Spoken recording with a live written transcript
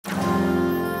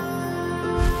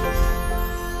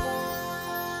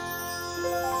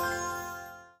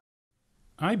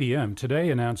IBM today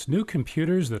announced new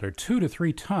computers that are 2 to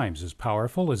 3 times as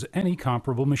powerful as any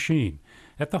comparable machine.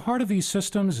 At the heart of these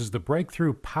systems is the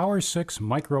breakthrough POWER6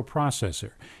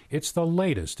 microprocessor. It's the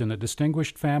latest in a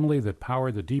distinguished family that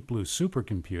powered the Deep Blue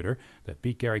supercomputer that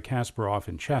beat Garry Kasparov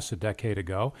in chess a decade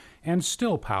ago and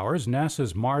still powers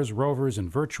NASA's Mars rovers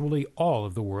and virtually all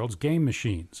of the world's game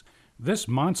machines. This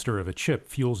monster of a chip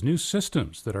fuels new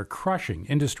systems that are crushing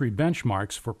industry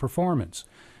benchmarks for performance.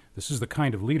 This is the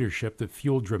kind of leadership that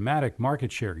fueled dramatic market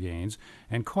share gains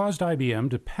and caused IBM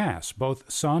to pass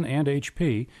both Sun and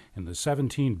HP in the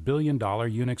 $17 billion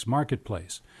Unix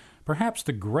marketplace. Perhaps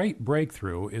the great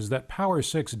breakthrough is that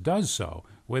POWER6 does so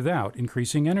without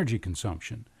increasing energy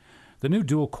consumption. The new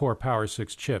dual-core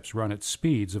POWER6 chips run at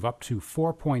speeds of up to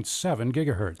 4.7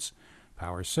 gigahertz.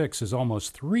 POWER6 is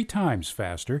almost 3 times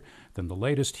faster than the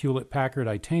latest Hewlett-Packard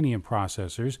Itanium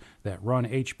processors that run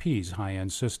HP's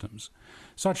high-end systems.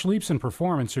 Such leaps in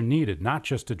performance are needed not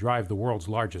just to drive the world's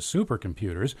largest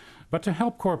supercomputers, but to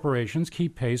help corporations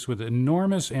keep pace with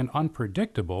enormous and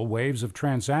unpredictable waves of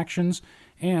transactions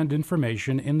and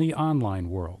information in the online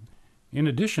world. In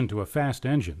addition to a fast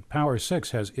engine,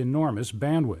 POWER6 has enormous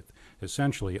bandwidth,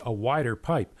 essentially a wider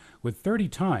pipe with 30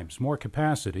 times more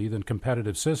capacity than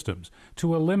competitive systems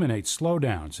to eliminate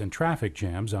slowdowns and traffic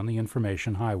jams on the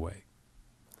information highway.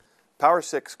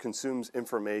 POWER6 consumes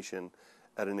information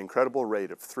at an incredible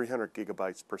rate of 300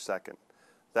 gigabytes per second.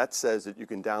 That says that you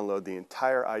can download the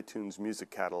entire iTunes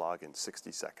music catalog in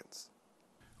 60 seconds.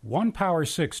 One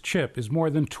POWER6 chip is more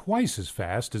than twice as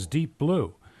fast as Deep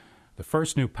Blue. The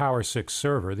first new POWER6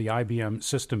 server, the IBM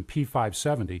System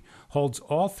P570, holds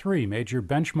all 3 major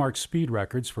benchmark speed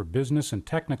records for business and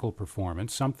technical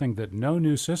performance, something that no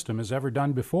new system has ever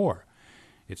done before.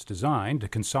 It's designed to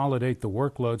consolidate the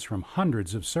workloads from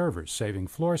hundreds of servers, saving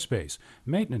floor space,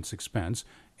 maintenance expense,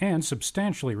 and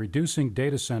substantially reducing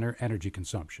data center energy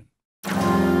consumption.